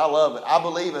application? I love it. I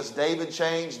believe as David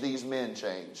changed, these men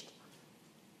changed.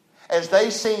 As they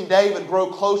seen David grow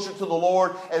closer to the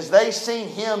Lord, as they seen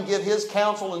him give his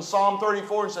counsel in Psalm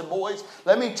 34 and said, boys,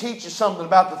 let me teach you something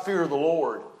about the fear of the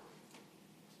Lord.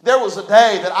 There was a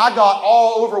day that I got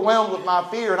all overwhelmed with my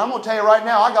fear. And I'm going to tell you right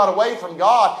now, I got away from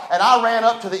God and I ran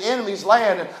up to the enemy's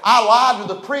land and I lied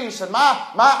to the priest and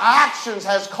my actions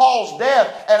has caused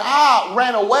death and I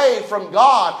ran away from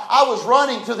God. I was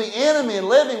running to the enemy and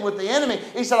living with the enemy.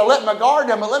 He said, I let my guard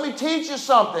down, but let me teach you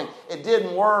something. It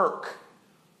didn't work.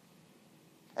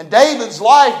 And David's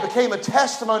life became a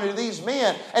testimony to these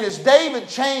men. And as David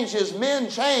changed, his men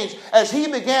changed. As he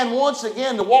began once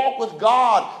again to walk with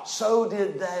God, so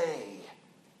did they.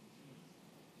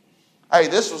 Hey,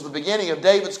 this was the beginning of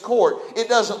David's court. It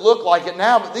doesn't look like it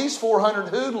now, but these 400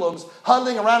 hoodlums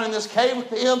huddling around in this cave with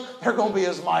him, they're going to be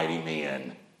his mighty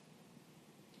men.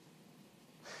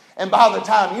 And by the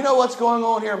time, you know what's going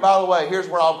on here? And by the way, here's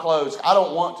where I'll close. I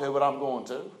don't want to, but I'm going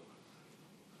to.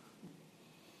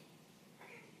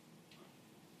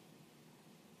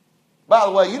 By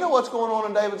the way, you know what's going on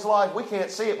in David's life? We can't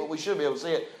see it, but we should be able to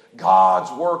see it. God's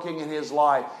working in his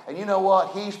life. And you know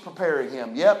what? He's preparing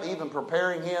him. Yep, even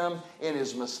preparing him in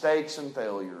his mistakes and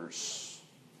failures.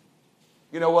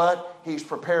 You know what? He's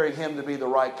preparing him to be the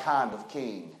right kind of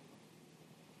king.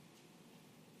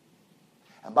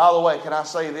 And by the way, can I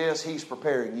say this? He's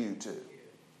preparing you too.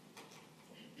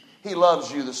 He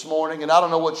loves you this morning, and I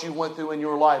don't know what you went through in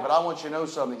your life, but I want you to know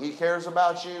something. He cares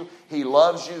about you. He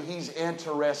loves you. He's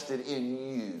interested in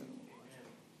you.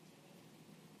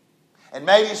 And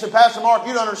maybe you said, Pastor Mark,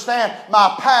 you don't understand.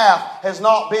 My path has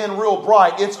not been real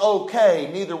bright. It's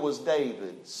okay. Neither was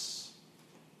David's.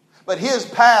 But his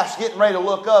path's getting ready to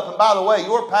look up. And by the way,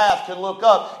 your path can look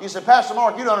up. You said, Pastor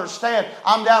Mark, you don't understand.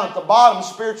 I'm down at the bottom,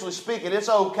 spiritually speaking. It's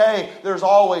okay. There's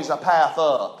always a path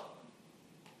up.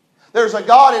 There's a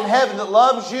God in heaven that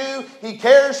loves you. He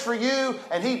cares for you.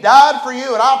 And He died for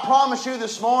you. And I promise you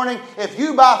this morning, if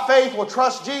you by faith will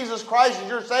trust Jesus Christ as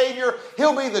your Savior,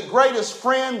 He'll be the greatest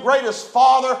friend, greatest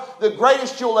father, the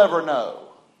greatest you'll ever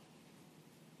know.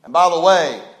 And by the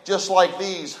way, just like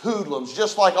these hoodlums,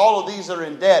 just like all of these that are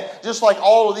in debt, just like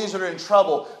all of these that are in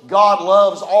trouble, God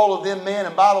loves all of them men.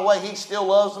 And by the way, He still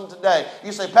loves them today.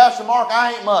 You say, Pastor Mark,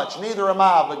 I ain't much. Neither am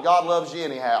I. But God loves you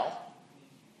anyhow.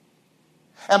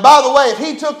 And by the way, if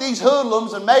He took these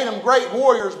hoodlums and made them great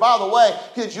warriors, by the way,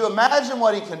 could you imagine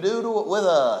what He can do with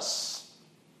us?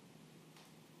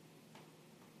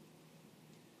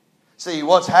 See,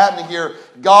 what's happening here,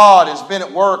 God has been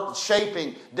at work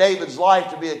shaping David's life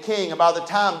to be a king. And by the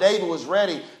time David was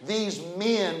ready, these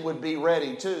men would be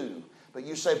ready too. But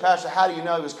you say, Pastor, how do you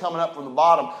know he was coming up from the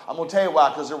bottom? I'm going to tell you why,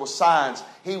 because there were signs.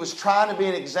 He was trying to be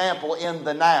an example in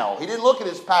the now. He didn't look at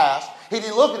his past. He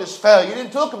didn't look at his failure. He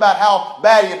didn't talk about how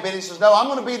bad he had been. He says, no, I'm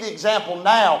going to be the example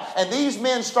now. And these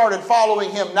men started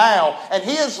following him now. And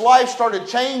his life started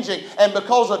changing. And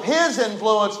because of his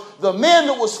influence, the men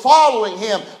that was following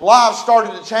him, lives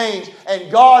started to change. And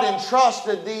God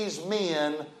entrusted these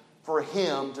men for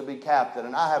him to be captain.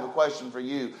 And I have a question for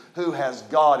you. Who has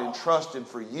God entrusted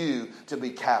for you to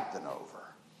be captain over?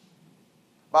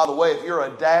 By the way, if you're a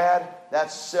dad,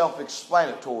 that's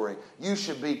self-explanatory. You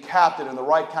should be captain and the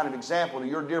right kind of example to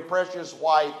your dear precious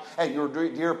wife and your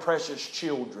dear precious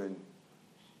children.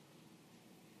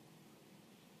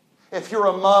 If you're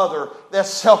a mother, that's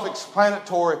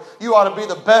self-explanatory. You ought to be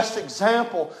the best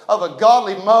example of a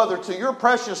godly mother to your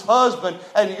precious husband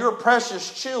and to your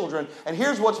precious children. And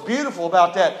here's what's beautiful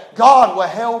about that. God will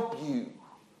help you.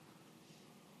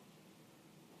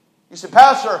 You say,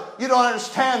 Pastor, you don't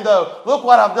understand though. Look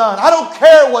what I've done. I don't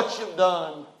care what you've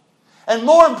done. And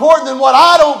more important than what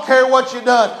I don't care what you've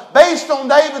done, based on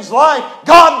David's life,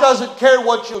 God doesn't care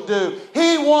what you'll do.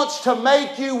 He wants to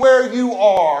make you where you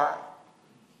are.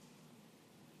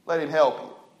 Let Him help you.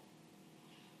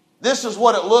 This is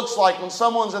what it looks like when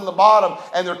someone's in the bottom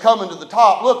and they're coming to the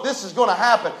top. Look, this is going to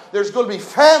happen. There's going to be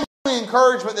family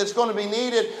encouragement that's going to be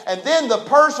needed. And then the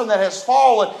person that has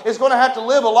fallen is going to have to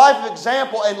live a life of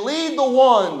example and lead the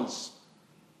ones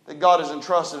that God has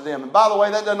entrusted to them. And by the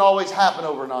way, that doesn't always happen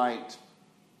overnight.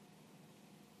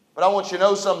 But I want you to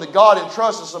know something. That God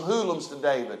entrusted some hoodlums to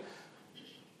David.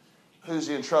 Who's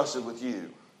He entrusted with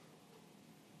you?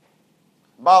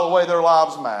 By the way, their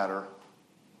lives matter.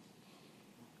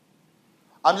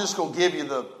 I'm just going to give you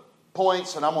the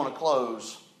points and I'm going to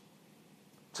close.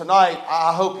 Tonight,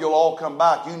 I hope you'll all come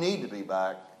back. You need to be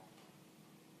back.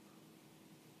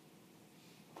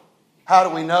 How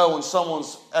do we know when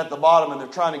someone's at the bottom and they're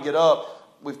trying to get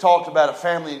up? We've talked about a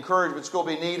family encouragement. It's going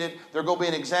to be needed. They're going to be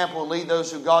an example and lead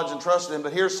those who God's entrusted in.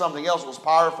 But here's something else that was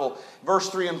powerful. Verse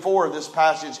 3 and 4 of this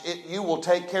passage, you will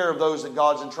take care of those that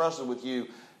God's entrusted with you.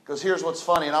 Because here's what's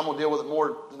funny, and I'm going to deal with it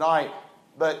more tonight.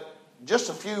 But just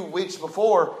a few weeks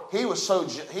before, he was so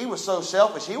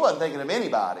selfish, he wasn't thinking of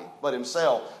anybody but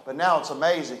himself. But now it's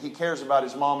amazing. He cares about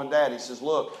his mom and dad. He says,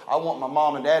 look, I want my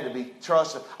mom and dad to be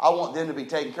trusted. I want them to be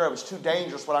taken care of. It's too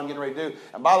dangerous what I'm getting ready to do.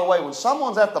 And by the way, when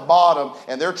someone's at the bottom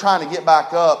and they're trying to get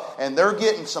back up and they're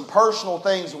getting some personal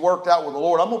things worked out with the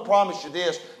Lord, I'm going to promise you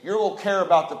this. You're going to care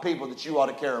about the people that you ought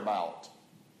to care about.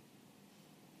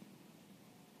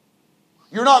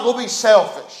 You're not going to be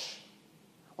selfish.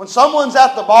 When someone's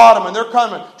at the bottom and they're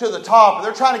coming to the top and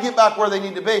they're trying to get back where they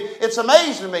need to be, it's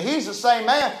amazing to me. He's the same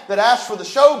man that asked for the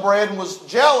showbread and was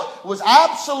jealous, was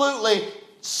absolutely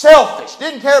selfish,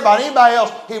 didn't care about anybody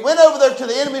else. He went over there to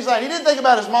the enemy's land. He didn't think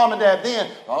about his mom and dad then.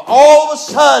 All of a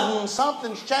sudden,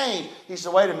 something's changed. He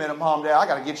said, wait a minute, Mom, Dad, I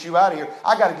got to get you out of here.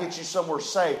 I got to get you somewhere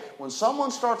safe. When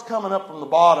someone starts coming up from the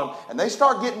bottom and they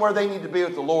start getting where they need to be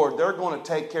with the Lord, they're going to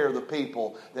take care of the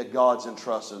people that God's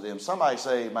entrusted them. Somebody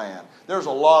say amen. There's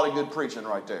a lot of good preaching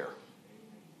right there.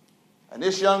 And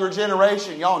this younger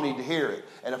generation, y'all need to hear it.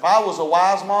 And if I was a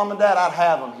wise mom and dad, I'd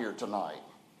have them here tonight.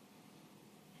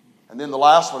 And then the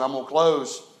last one, I'm going to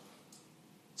close.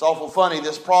 It's awful funny.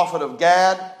 This prophet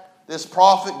Gad,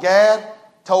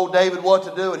 told David what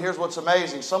to do. And here's what's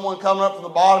amazing. Someone coming up from the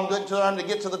bottom, trying to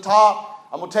get to the top.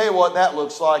 I'm going to tell you what that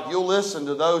looks like. You'll listen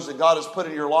to those that God has put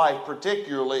in your life,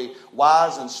 particularly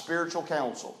wise and spiritual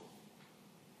counsel.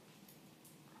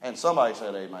 And somebody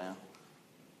said amen.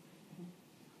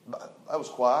 That was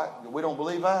quiet. We don't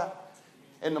believe that.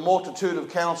 In the multitude of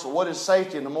counsel. What is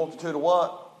safety in the multitude of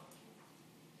what?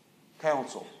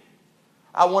 Counsel.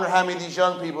 I wonder how many of these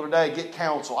young people today get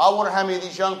counsel. I wonder how many of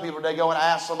these young people today go and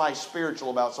ask somebody spiritual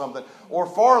about something. Or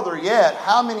farther yet,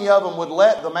 how many of them would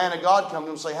let the man of God come to them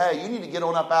and say, hey, you need to get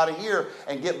on up out of here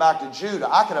and get back to Judah.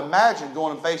 I can imagine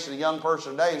going and facing a young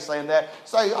person today and saying that.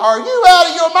 Say, are you out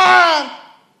of your mind?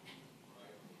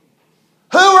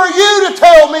 Who are you to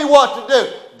tell me what to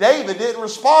do? David didn't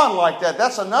respond like that.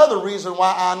 That's another reason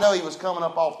why I know he was coming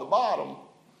up off the bottom.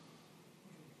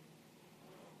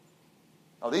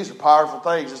 Now, these are powerful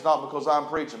things. It's not because I'm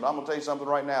preaching, but I'm going to tell you something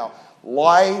right now.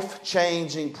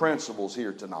 Life-changing principles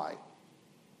here tonight.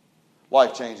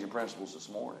 Life-changing principles this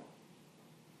morning.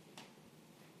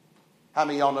 How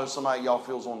many of y'all know somebody y'all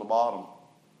feels on the bottom?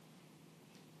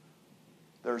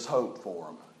 There's hope for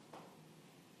them.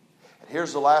 And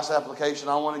here's the last application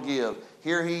I want to give.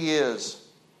 Here he is.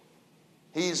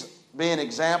 He's being an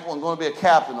example and going to be a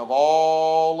captain of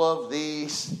all of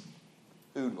these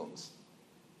hoodlums.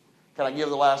 Can I give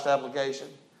the last application?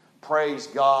 Praise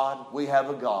God, we have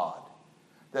a God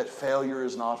that failure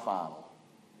is not final.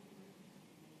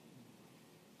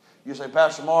 You say,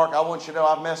 Pastor Mark, I want you to know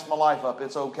I've messed my life up.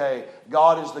 It's okay.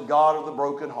 God is the God of the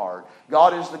broken heart.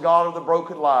 God is the God of the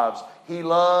broken lives. He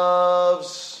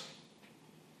loves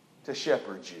to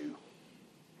shepherd you.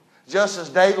 Just as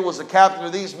David was the captain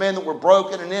of these men that were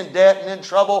broken and in debt and in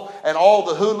trouble and all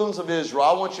the hoodlums of Israel.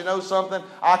 I want you to know something.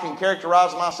 I can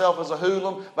characterize myself as a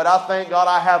hoodlum, but I thank God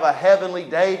I have a heavenly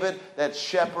David that's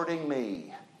shepherding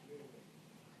me.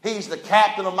 He's the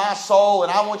captain of my soul,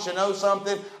 and I want you to know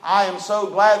something. I am so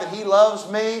glad that He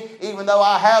loves me, even though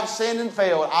I have sinned and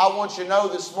failed. I want you to know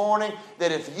this morning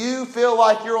that if you feel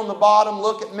like you're on the bottom,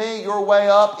 look at me. Your way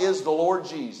up is the Lord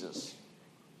Jesus.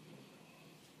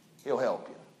 He'll help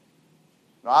you.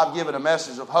 Now, I've given a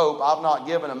message of hope. I've not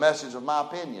given a message of my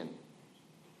opinion.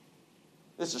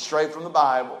 This is straight from the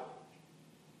Bible.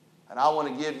 And I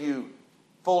want to give you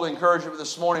full encouragement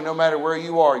this morning, no matter where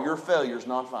you are, your failure is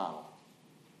not final.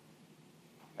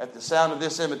 At the sound of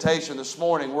this invitation this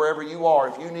morning, wherever you are,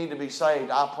 if you need to be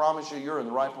saved, I promise you, you're in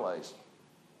the right place.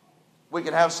 We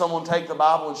can have someone take the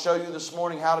Bible and show you this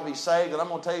morning how to be saved, and I'm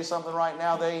going to tell you something right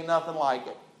now, there ain't nothing like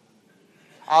it.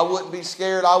 I wouldn't be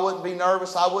scared. I wouldn't be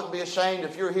nervous. I wouldn't be ashamed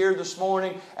if you're here this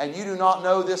morning and you do not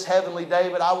know this heavenly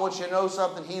David. I want you to know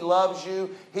something. He loves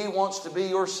you. He wants to be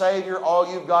your Savior. All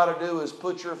you've got to do is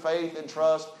put your faith and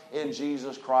trust in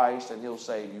Jesus Christ, and He'll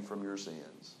save you from your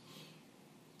sins.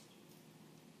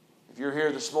 If you're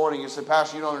here this morning, you say,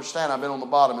 Pastor, you don't understand. I've been on the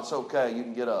bottom. It's okay. You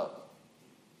can get up.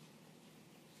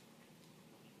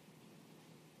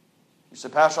 You say,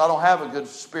 Pastor, I don't have a good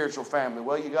spiritual family.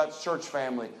 Well, you got church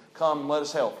family. Come, let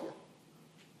us help you.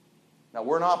 Now,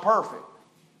 we're not perfect,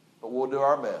 but we'll do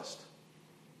our best.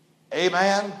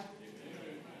 Amen? Amen.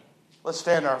 Let's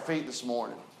stand on our feet this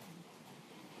morning.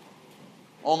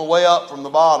 On the way up from the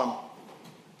bottom.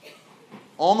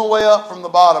 On the way up from the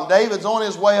bottom. David's on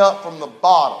his way up from the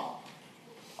bottom.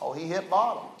 Oh, he hit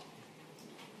bottom.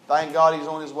 Thank God he's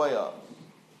on his way up.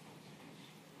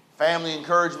 Family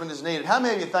encouragement is needed. How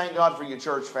many of you thank God for your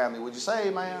church family? Would you say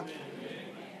amen? Amen.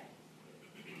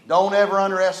 Don't ever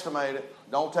underestimate it.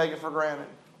 Don't take it for granted.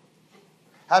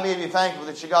 How many of you thankful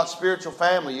that you got spiritual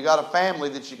family? You got a family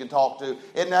that you can talk to.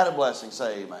 Isn't that a blessing?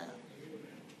 Say amen.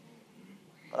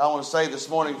 But I want to say this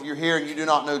morning, if you're here and you do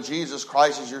not know Jesus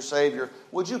Christ as your Savior,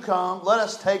 would you come? Let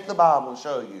us take the Bible and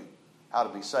show you how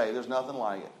to be saved. There's nothing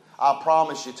like it. I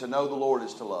promise you, to know the Lord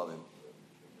is to love Him.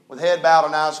 With head bowed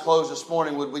and eyes closed this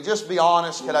morning, would we just be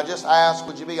honest? Could I just ask,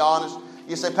 would you be honest?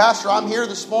 You say, Pastor, I'm here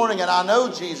this morning and I know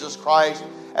Jesus Christ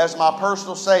as my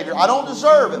personal Savior. I don't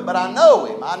deserve it, but I know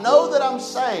Him. I know that I'm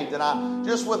saved. And I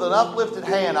just with an uplifted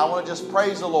hand, I want to just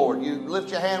praise the Lord. You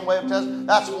lift your hand way up to us.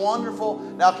 That's wonderful.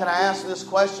 Now, can I ask this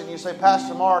question? You say,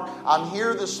 Pastor Mark, I'm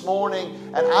here this morning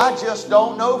and I just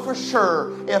don't know for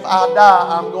sure if I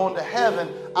die, I'm going to heaven.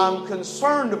 I'm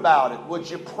concerned about it. Would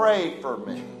you pray for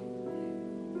me?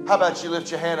 How about you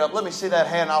lift your hand up? Let me see that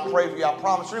hand. I'll pray for you. I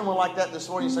promise. Is there anyone like that this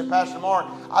morning? You say, Pastor Mark,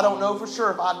 I don't know for sure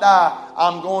if I die,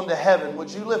 I'm going to heaven. Would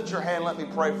you lift your hand? Let me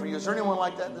pray for you. Is there anyone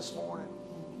like that this morning?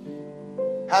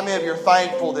 How many of you are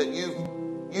thankful that you've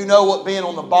you know what being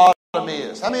on the bottom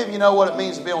is. How many of you know what it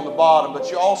means to be on the bottom, but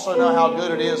you also know how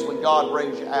good it is when God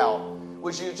brings you out?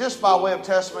 Would you, just by way of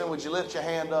testimony, would you lift your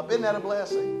hand up? Isn't that a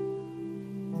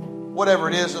blessing? Whatever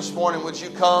it is this morning, would you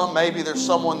come? Maybe there's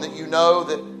someone that you know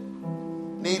that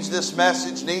needs this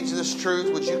message, needs this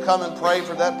truth. Would you come and pray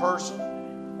for that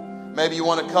person? Maybe you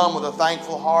want to come with a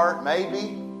thankful heart.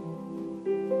 Maybe.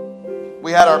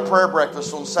 We had our prayer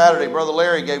breakfast on Saturday. Brother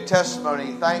Larry gave testimony.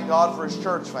 He thanked God for his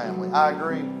church family. I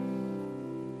agree.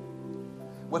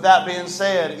 With that being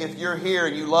said, if you're here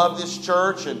and you love this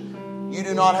church and you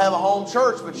do not have a home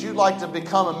church, but you'd like to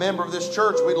become a member of this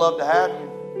church, we'd love to have you.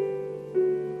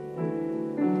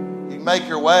 You can make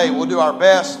your way. We'll do our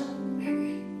best. I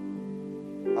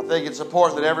think it's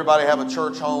important that everybody have a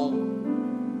church home.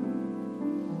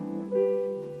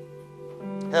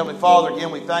 Heavenly Father,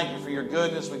 again, we thank you for your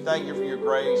goodness. We thank you for your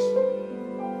grace.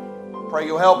 Pray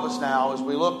you'll help us now as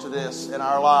we look to this in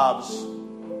our lives.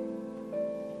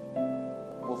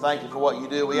 We'll thank you for what you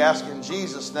do. We ask in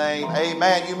Jesus' name,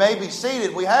 amen. You may be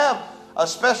seated. We have a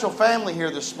special family here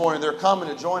this morning. They're coming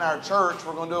to join our church.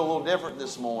 We're going to do a little different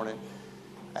this morning.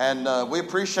 And we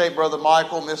appreciate Brother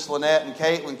Michael, Miss Lynette, and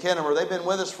Caitlin Kennemer. They've been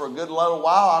with us for a good little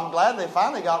while. I'm glad they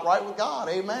finally got right with God.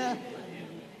 Amen.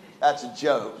 That's a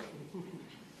joke.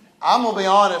 I'm going to be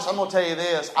honest. I'm going to tell you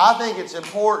this. I think it's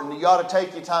important you ought to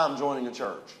take your time joining a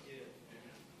church.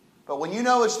 But when you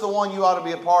know it's the one you ought to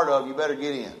be a part of, you better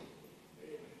get in.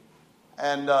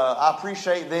 And I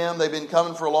appreciate them. They've been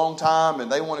coming for a long time,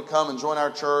 and they want to come and join our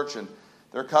church. And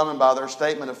they're coming by their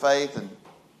statement of faith, and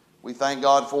we thank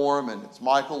God for them. And it's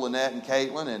Michael, Lynette, and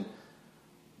Caitlin. And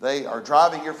they are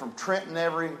driving here from Trenton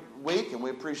every week, and we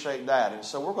appreciate that. And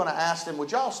so we're going to ask them,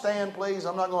 would y'all stand, please?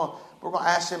 We're going to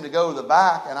ask them to go to the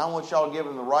back, and I want y'all to give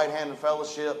them the right hand of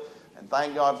fellowship and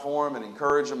thank God for them and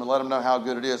encourage them and let them know how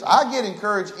good it is. I get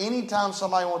encouraged anytime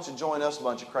somebody wants to join us, a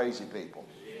bunch of crazy people.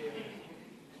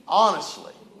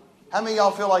 Honestly. How many of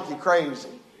y'all feel like you're crazy?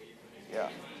 Yeah.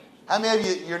 How many of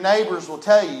you, your neighbors will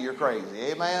tell you you're crazy?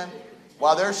 Amen?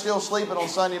 While they're still sleeping on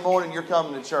Sunday morning, you're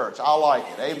coming to church. I like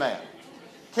it. Amen.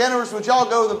 Kenners, would y'all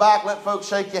go to the back, let folks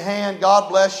shake your hand. God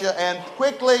bless you. And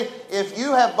quickly, if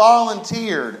you have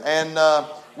volunteered, and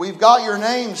we've got your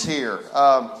names here.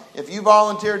 If you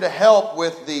volunteered to help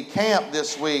with the camp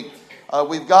this week,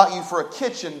 we've got you for a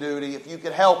kitchen duty. If you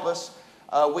could help us.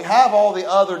 We have all the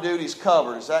other duties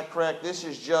covered. Is that correct? This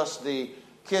is just the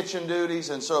kitchen duties.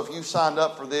 And so if you signed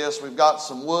up for this, we've got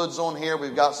some Woods on here.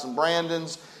 We've got some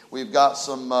Brandons. We've got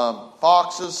some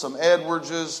Foxes, some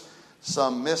Edwardses,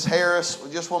 some Miss Harris.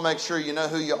 We just want to make sure you know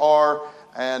who you are.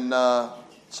 And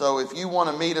so if you want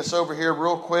to meet us over here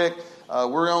real quick,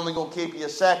 we're only going to keep you a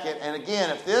second. And again,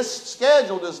 if this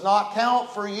schedule does not count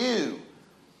for you,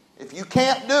 if you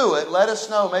can't do it, let us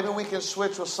know. Maybe we can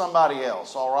switch with somebody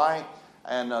else, all right?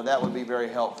 And that would be very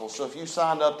helpful. So if you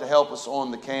signed up to help us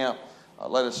on the camp,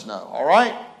 let us know, all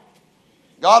right?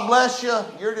 God bless you.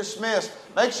 You're dismissed.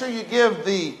 Make sure you give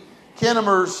the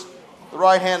Kennemers the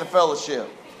right hand of fellowship.